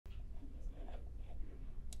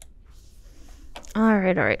All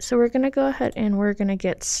right. So we're going to go ahead and we're going to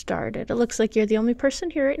get started. It looks like you're the only person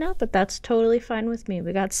here right now, but that's totally fine with me.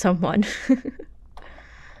 We got someone.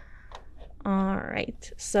 All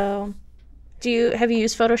right. So have you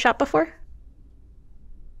used Photoshop before?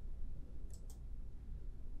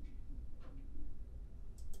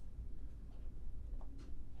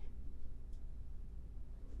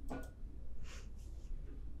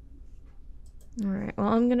 All right, well,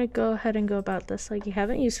 I'm gonna go ahead and go about this like you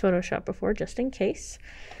haven't used Photoshop before, just in case.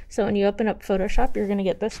 So when you open up Photoshop, you're gonna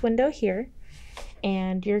get this window here,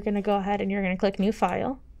 and you're gonna go ahead and you're gonna click New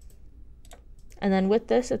File. And then with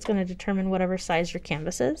this, it's gonna determine whatever size your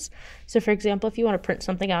canvas is. So for example, if you wanna print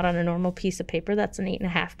something out on a normal piece of paper that's an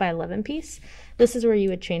 8.5 by 11 piece, this is where you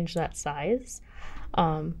would change that size.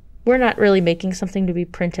 We're not really making something to be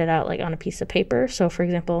printed out like on a piece of paper. So for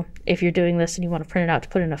example, if you're doing this and you want to print it out to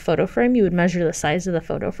put in a photo frame, you would measure the size of the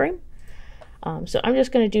photo frame. So I'm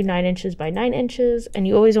just going to do 9 inches by 9 inches, and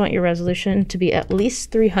you always want your resolution to be at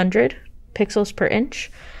least 300 pixels per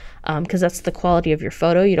inch, because that's the quality of your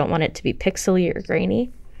photo. You don't want it to be pixely or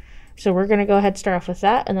grainy. So we're going to go ahead and start off with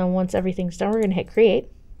that, and then once everything's done, we're going to hit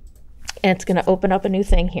create, and it's going to open up a new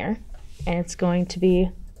thing here, and it's going to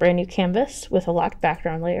be brand new canvas with a locked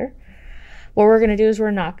background layer. What we're going to do is we're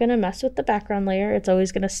not going to mess with the background layer. It's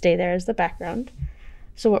always going to stay there as the background.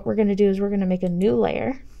 So what we're going to do is we're going to make a new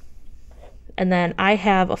layer. And then I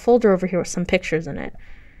have a folder over here with some pictures in it.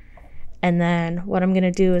 And then what I'm going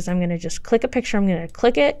to do is I'm going to just click a picture. I'm going to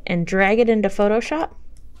click it and drag it into Photoshop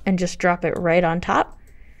and just drop it right on top.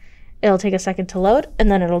 It'll take a second to load, and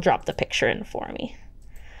then it'll drop the picture in for me.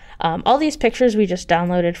 All these pictures we just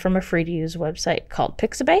downloaded from a free-to-use website called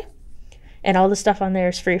Pixabay, and all the stuff on there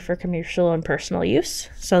is free for commercial and personal use.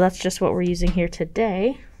 So that's just what we're using here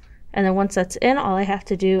today. And then once that's in, all I have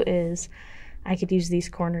to do is I could use these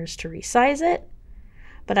corners to resize it,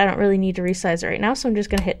 but I don't really need to resize it right now, so I'm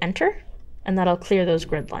just going to hit enter, and that'll clear those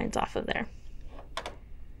grid lines off of there.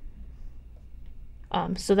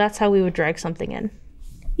 So that's how we would drag something in.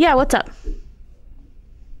 Yeah, what's up?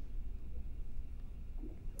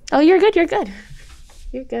 Oh, you're good. You're good.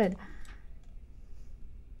 You're good.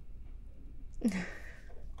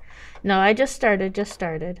 No, I just started. What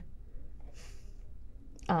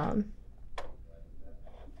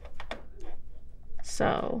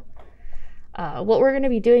we're going to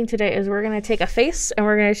be doing today is we're going to take a face, and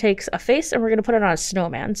we're going to put it on a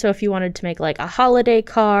snowman. So if you wanted to make like a holiday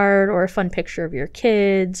card or a fun picture of your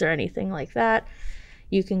kids or anything like that,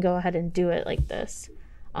 you can go ahead and do it like this.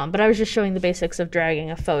 But I was just showing the basics of dragging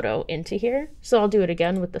a photo into here. So I'll do it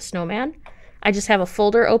again with the snowman. I just have a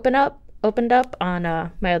folder opened up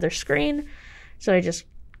on my other screen. So I just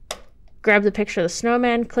grab the picture of the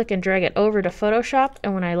snowman, click and drag it over to Photoshop,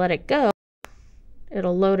 and when I let it go,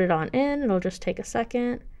 it'll load it on in. It'll just take a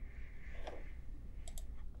second.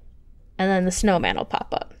 And then the snowman will pop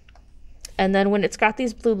up. And then when it's got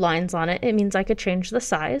these blue lines on it, it means I could change the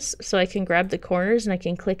size. So I can grab the corners and I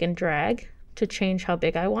can click and drag to change how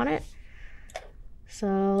big I want it.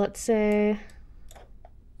 So let's say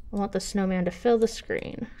I want the snowman to fill the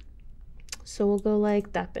screen. So we'll go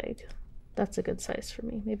like that big. That's a good size for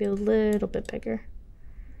me. Maybe a little bit bigger.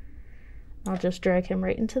 I'll just drag him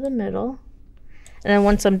right into the middle. And then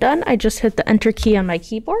once I'm done, I just hit the enter key on my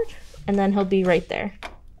keyboard, and then he'll be right there.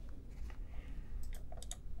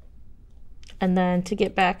 And then to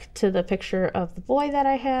get back to the picture of the boy that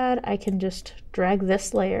I had, I can just drag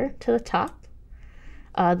this layer to the top.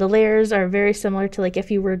 The layers are very similar to like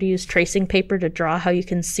if you were to use tracing paper to draw, how you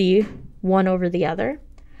can see one over the other.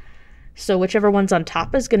 So whichever one's on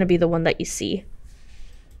top is going to be the one that you see.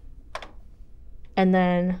 And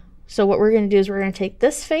then, so what we're going to do is we're going to take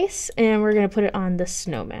this face and we're going to put it on the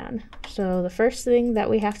snowman. So the first thing that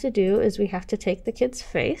we have to do is we have to take the kid's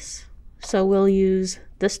face. So we'll use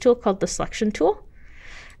this tool called the selection tool.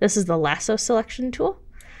 This is the lasso selection tool.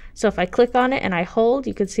 So if I click on it and I hold,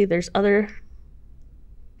 you can see there's other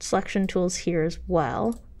selection tools here as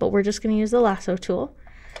well, but we're just going to use the lasso tool.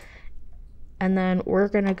 And then we're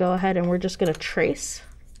going to go ahead and we're just going to trace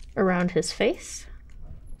around his face,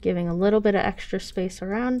 giving a little bit of extra space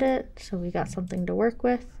around it so we got something to work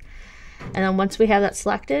with. And then once we have that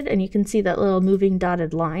selected, and you can see that little moving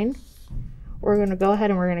dotted line, we're going to go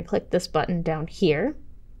ahead and we're going to click this button down here,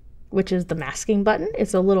 which is the masking button.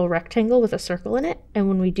 It's a little rectangle with a circle in it, and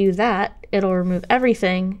when we do that, it'll remove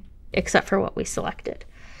everything except for what we selected.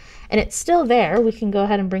 And it's still there. We can go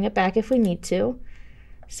ahead and bring it back if we need to.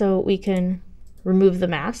 So we can remove the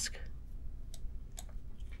mask.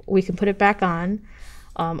 We can put it back on.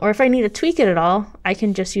 Or if I need to tweak it at all, I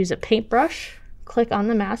can just use a paintbrush, click on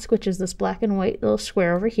the mask, which is this black and white little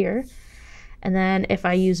square over here, And then if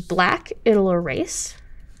I use black, it'll erase.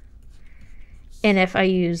 And if I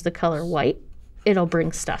use the color white, it'll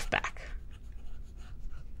bring stuff back.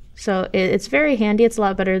 So it's very handy. It's a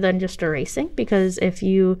lot better than just erasing, because if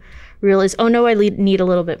you realize, oh no, I need a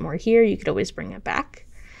little bit more here, you could always bring it back.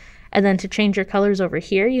 And then to change your colors over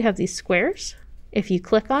here, you have these squares. If you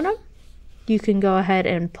click on them, you can go ahead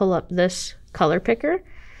and pull up this color picker.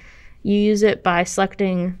 You use it by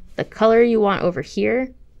selecting the color you want over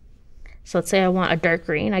here. So let's say I want a dark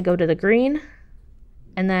green. I go to the green,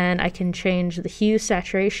 and then I can change the hue,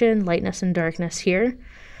 saturation, lightness, and darkness here.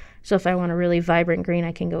 So if I want a really vibrant green,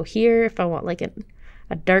 I can go here. If I want like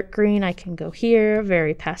a dark green, I can go here.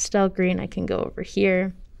 Very pastel green, I can go over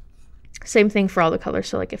here. Same thing for all the colors.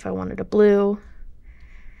 So like if I wanted a blue,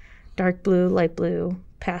 dark blue, light blue,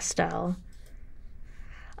 pastel.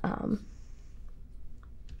 And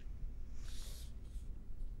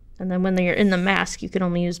then when you're in the mask, you can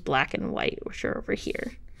only use black and white, which are over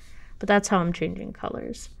here. But that's how I'm changing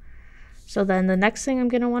colors. So then the next thing I'm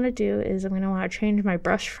going to want to do is I'm going to want to change my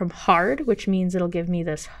brush from hard, which means it'll give me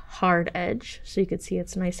this hard edge. So you can see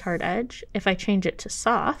it's a nice hard edge. If I change it to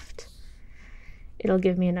soft, it'll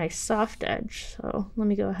give me a nice soft edge. So let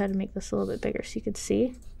me go ahead and make this a little bit bigger so you could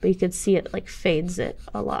see. But you could see it like fades it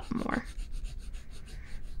a lot more,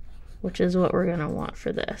 which is what we're going to want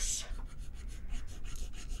for this.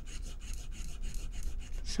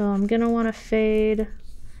 So I'm going to want to fade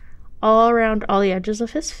all around all the edges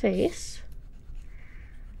of his face.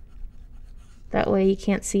 That way you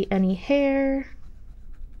can't see any hair.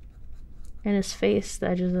 And his face, the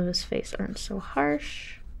edges of his face aren't so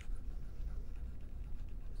harsh.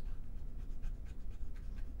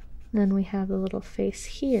 Then we have the little face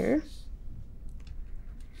here.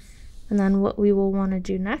 And then what we will want to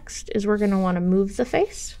do next is we're going to want to move the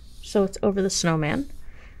face so it's over the snowman.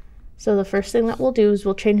 So the first thing that we'll do is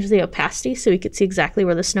we'll change the opacity so we can see exactly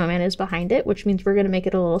where the snowman is behind it, which means we're going to make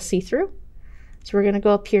it a little see-through. So we're going to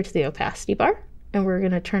go up here to the opacity bar, and we're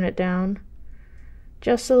going to turn it down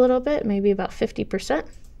just a little bit, maybe about 50%,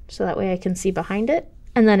 so that way I can see behind it.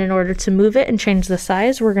 And then in order to move it and change the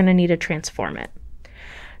size, we're going to need to transform it.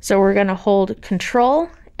 So we're going to hold Control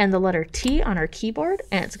and the letter T on our keyboard,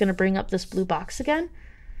 and it's going to bring up this blue box again,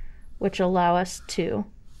 which will allow us to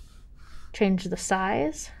change the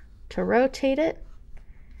size, to rotate it,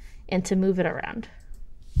 and to move it around.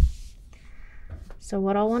 So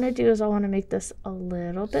what I want to do is I want to make this a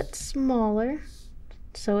little bit smaller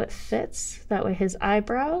so it fits. That way his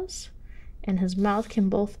eyebrows and his mouth can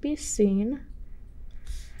both be seen.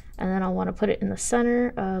 And then I want to put it in the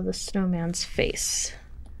center of the snowman's face.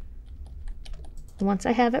 Once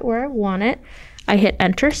I have it where I want it, I hit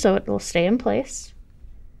enter so it will stay in place.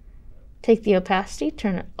 Take the opacity,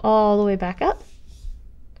 turn it all the way back up.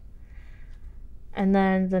 And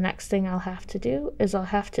then the next thing I'll have to do is I'll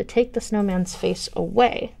have to take the snowman's face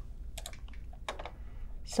away.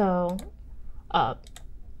 So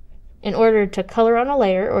in order to color on a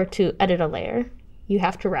layer or to edit a layer, you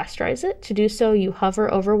have to rasterize it. To do so, you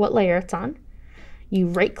hover over what layer it's on. You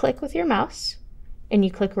right click with your mouse and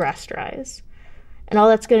you click rasterize. And all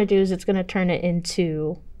that's going to do is it's going to turn it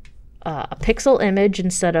into a pixel image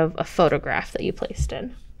instead of a photograph that you placed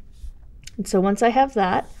in. And so once I have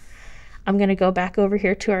that, I'm going to go back over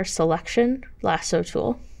here to our selection lasso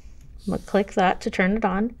tool. I'm going to click that to turn it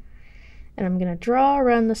on, and I'm going to draw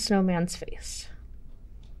around the snowman's face.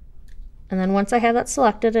 And then once I have that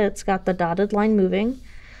selected, it's got the dotted line moving,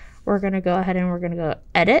 we're going to go ahead and we're going to go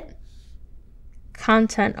Edit,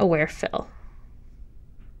 Content Aware Fill.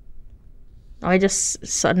 Now I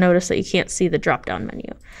just noticed that you can't see the drop-down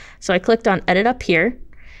menu. So I clicked on Edit up here,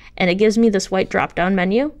 and it gives me this white drop-down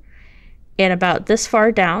menu, and about this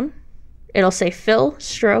far down, it'll say Fill,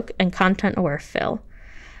 Stroke, and Content Aware Fill.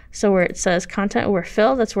 So where it says Content Aware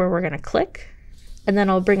Fill, that's where we're going to click. And then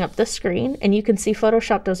I'll bring up this screen, and you can see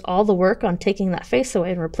Photoshop does all the work on taking that face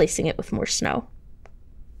away and replacing it with more snow.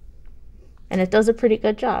 And it does a pretty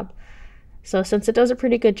good job. So since it does a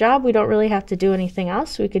pretty good job, we don't really have to do anything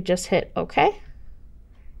else. We could just hit OK.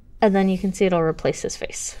 And then you can see it'll replace his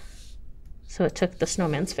face. So it took the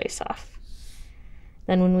snowman's face off.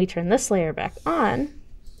 Then when we turn this layer back on,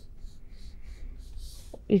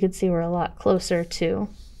 you can see we're a lot closer to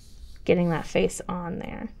getting that face on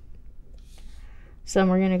there. So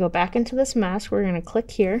we're going to go back into this mask. We're going to click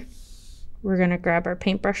here. We're going to grab our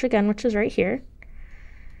paintbrush again, which is right here.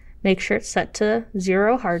 Make sure it's set to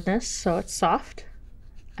 0 hardness, so it's soft.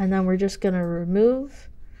 And then we're just going to remove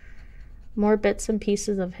more bits and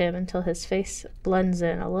pieces of him until his face blends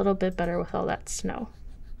in a little bit better with all that snow.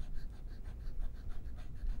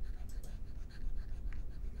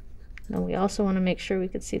 Now we also want to make sure we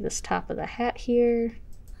could see this top of the hat here.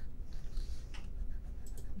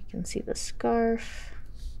 You can see the scarf.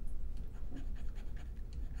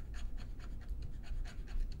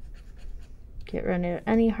 Get rid of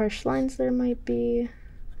any harsh lines there might be,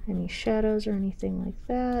 any shadows or anything like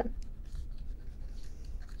that.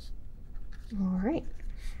 All right,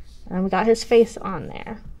 and we got his face on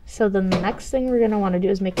there. So then the next thing we're going to want to do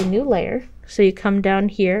is make a new layer. So you come down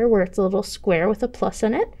here where it's a little square with a plus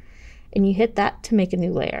in it, and you hit that to make a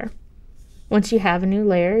new layer. Once you have a new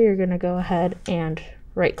layer, you're going to go ahead and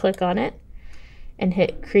right click on it and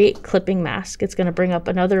hit create clipping mask. It's going to bring up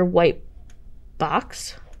another white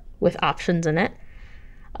box with options in it.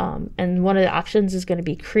 And one of the options is going to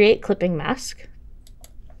be create clipping mask.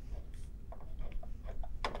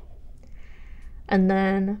 And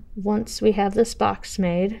then once we have this box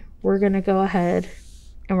made, we're going to go ahead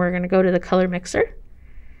and we're going to go to the color mixer.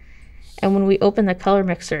 And when we open the color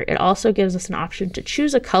mixer, it also gives us an option to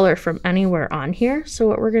choose a color from anywhere on here. So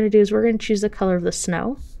what we're going to do is we're going to choose the color of the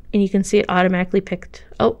snow, and you can see it automatically picked.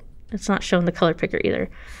 Oh, it's not showing the color picker either.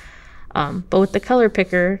 But with the color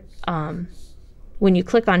picker, when you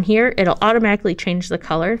click on here, it'll automatically change the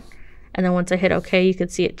color. And then once I hit OK, you can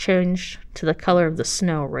see it change to the color of the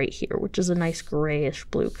snow right here, which is a nice grayish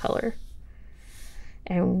blue color.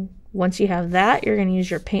 And once you have that, you're going to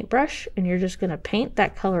use your paintbrush and you're just going to paint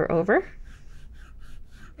that color over.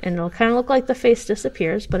 And it'll kind of look like the face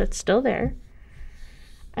disappears, but it's still there.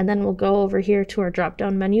 And then we'll go over here to our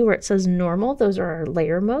drop-down menu where it says normal. Those are our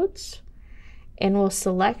layer modes. And we'll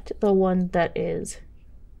select the one that is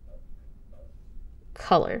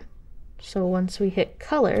color. So once we hit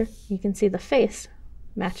color, you can see the face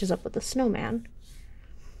matches up with the snowman.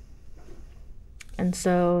 And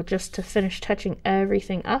so just to finish touching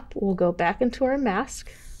everything up, we'll go back into our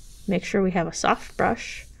mask, make sure we have a soft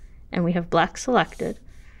brush, and we have black selected.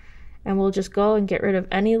 And we'll just go and get rid of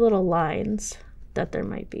any little lines that there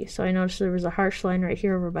might be. So I noticed there was a harsh line right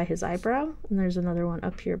here over by his eyebrow, and there's another one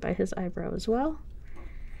up here by his eyebrow as well.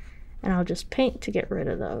 And I'll just paint to get rid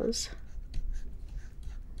of those.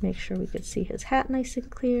 Make sure we could see his hat nice and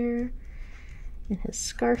clear, and his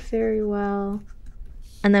scarf very well.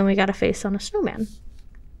 And then we got a face on a snowman.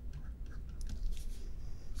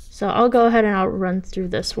 So I'll go ahead and I'll run through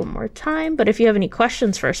this one more time, but if you have any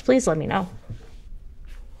questions first, please let me know.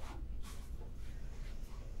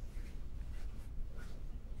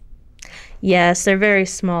 Yes, they're very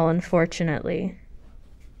small, unfortunately.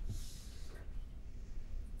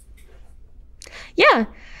 Yeah.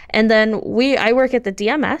 And then I work at the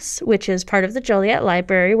DMS, which is part of the Joliet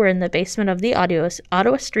Library. We're in the basement of the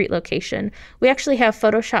Ottawa Street location. We actually have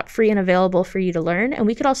Photoshop free and available for you to learn, and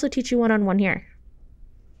we could also teach you one-on-one here.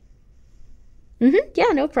 Yeah,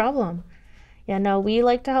 no problem. Yeah, no, we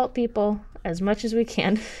like to help people as much as we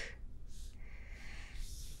can.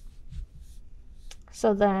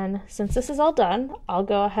 So then, since this is all done, I'll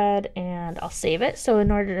go ahead and I'll save it. So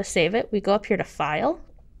in order to save it, we go up here to File.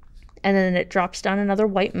 And then it drops down another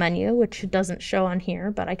white menu, which doesn't show on here,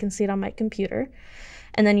 but I can see it on my computer.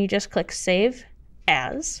 And then you just click Save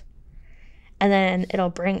As. And then it'll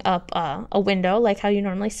bring up a window like how you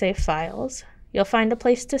normally save files. You'll find a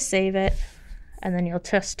place to save it, and then you'll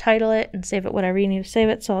just title it and save it whatever you need to save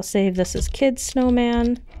it. So I'll save this as Kids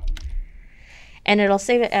Snowman. And it'll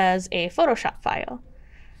save it as a Photoshop file.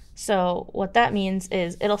 So what that means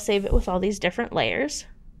is it'll save it with all these different layers.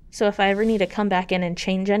 So if I ever need to come back in and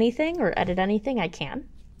change anything or edit anything, I can.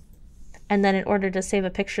 And then in order to save a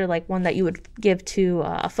picture like one that you would give to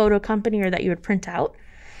a photo company or that you would print out,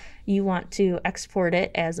 you want to export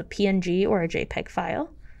it as a PNG or a JPEG file.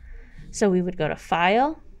 So we would go to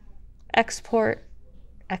File, Export,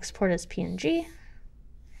 Export as PNG,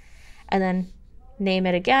 and then name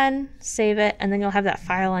it again, save it, and then you'll have that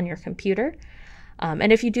file on your computer.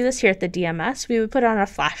 And if you do this here at the DMS, we would put it on a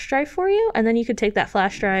flash drive for you, and then you could take that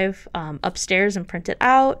flash drive upstairs and print it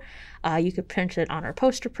out. You could print it on our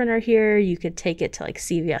poster printer here. You could take it to like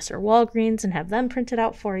CVS or Walgreens and have them print it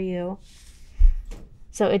out for you.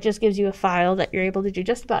 So it just gives you a file that you're able to do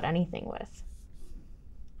just about anything with.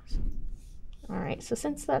 All right, so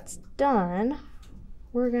since that's done,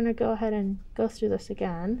 we're gonna go ahead and go through this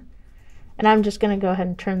again. And I'm just going to go ahead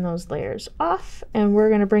and turn those layers off, and we're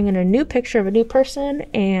going to bring in a new picture of a new person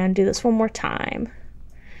and do this one more time.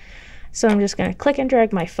 So I'm just going to click and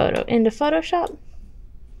drag my photo into Photoshop.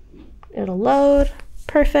 It'll load.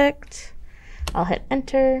 Perfect. I'll hit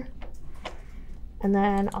enter, and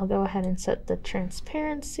then I'll go ahead and set the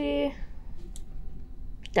transparency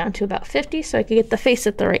down to about 50 so I can get the face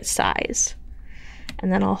at the right size.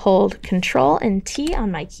 And then I'll hold Control and T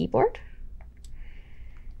on my keyboard.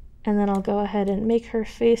 And then I'll go ahead and make her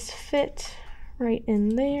face fit right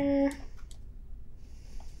in there.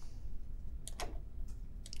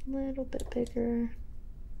 A little bit bigger.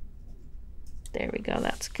 There we go,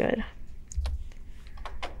 that's good.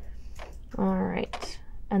 All right,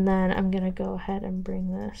 and then I'm gonna go ahead and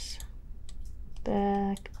bring this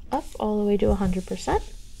back up all the way to 100%.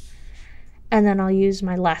 And then I'll use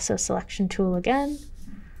my lasso selection tool again.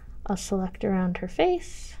 I'll select around her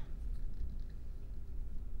face,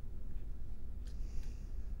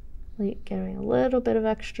 getting a little bit of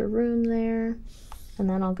extra room there. And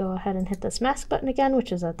then I'll go ahead and hit this mask button again,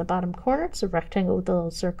 which is at the bottom corner. It's a rectangle with a little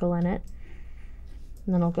circle in it.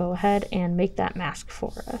 And then I'll go ahead and make that mask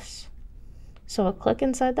for us. So I'll click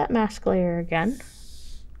inside that mask layer again,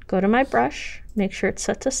 go to my brush, make sure it's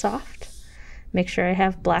set to soft, make sure I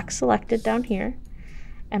have black selected down here,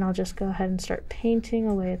 and I'll just go ahead and start painting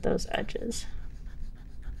away at those edges.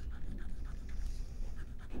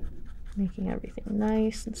 Making everything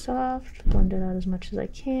nice and soft, blend it out as much as I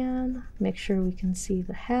can, make sure we can see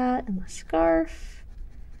the hat and the scarf.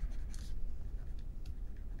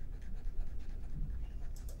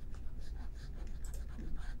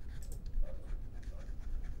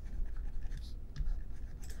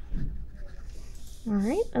 All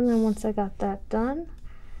right, and then once I got that done,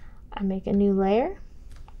 I make a new layer.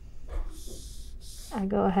 I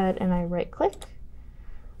go ahead and I right click.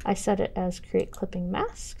 I set it as create clipping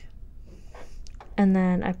mask. And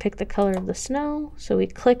then I pick the color of the snow. So we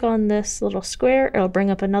click on this little square, it'll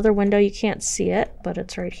bring up another window. You can't see it, but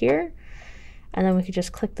it's right here. And then we could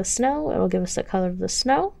just click the snow. It'll give us the color of the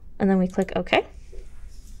snow. And then we click OK.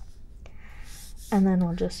 And then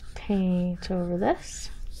I'll just paint over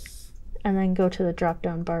this. And then go to the drop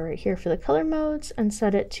down bar right here for the color modes and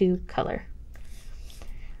set it to color.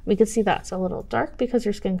 We can see that's a little dark because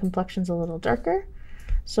your skin complexion's a little darker.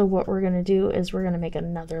 So what we're going to do is we're going to make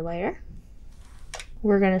another layer.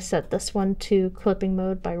 We're going to set this one to clipping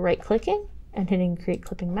mode by right clicking and hitting create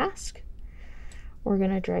clipping mask. We're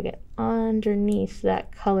going to drag it underneath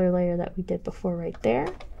that color layer that we did before right there.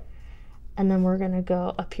 And then we're going to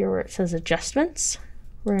go up here where it says adjustments.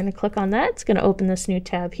 We're going to click on that. It's going to open this new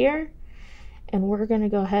tab here. And we're going to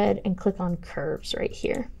go ahead and click on curves right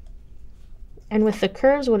here. And with the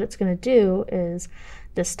curves, what it's going to do is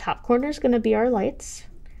this top corner is going to be our lights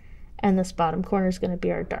and this bottom corner is going to be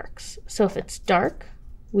our darks. So if it's dark,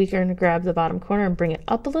 we're going to grab the bottom corner and bring it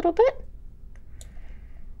up a little bit.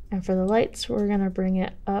 And for the lights, we're going to bring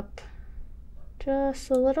it up just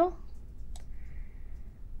a little.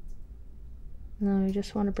 And then we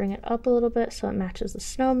just want to bring it up a little bit so it matches the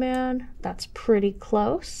snowman. That's pretty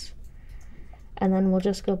close. And then we'll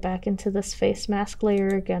just go back into this face mask layer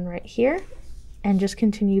again right here and just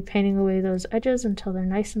continue painting away those edges until they're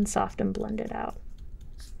nice and soft and blended out.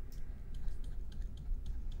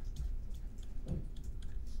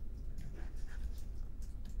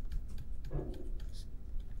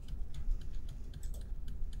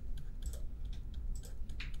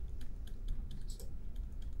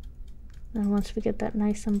 And once we get that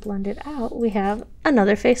nice and blended out, we have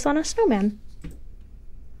another face on a snowman.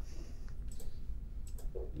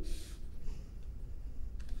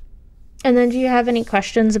 And then do you have any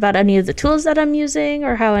questions about any of the tools that I'm using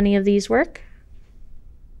or how any of these work?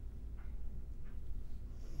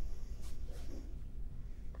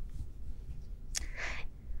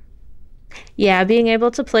 Yeah, being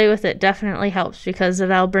able to play with it definitely helps because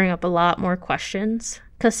that'll bring up a lot more questions.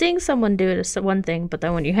 Because seeing someone do it is one thing, but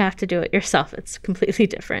then when you have to do it yourself, it's completely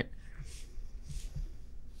different.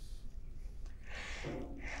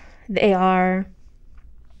 They are.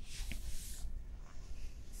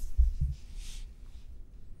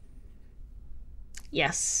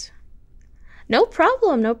 Yes. No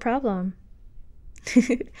problem, no problem.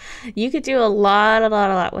 You could do a lot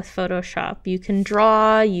with Photoshop. You can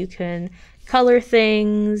draw, you can color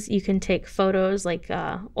things, you can take photos like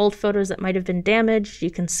old photos that might have been damaged,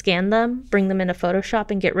 you can scan them, bring them into Photoshop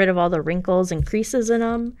and get rid of all the wrinkles and creases in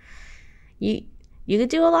them. You could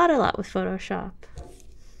do a lot with Photoshop.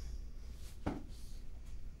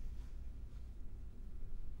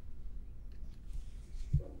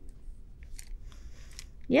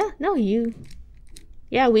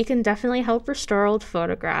 Yeah, we can definitely help restore old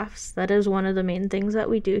photographs. That is one of the main things that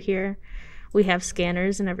we do here. We have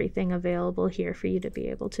scanners and everything available here for you to be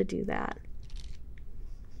able to do that.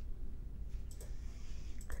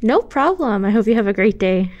 No problem. I hope you have a great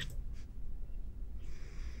day.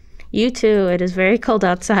 You too. It is very cold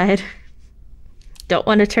outside. Don't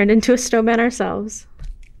want to turn into a snowman ourselves.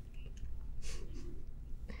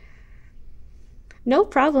 No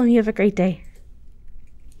problem. You have a great day.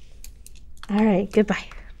 All right, goodbye.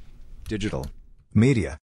 Digital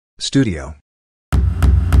media. Studio.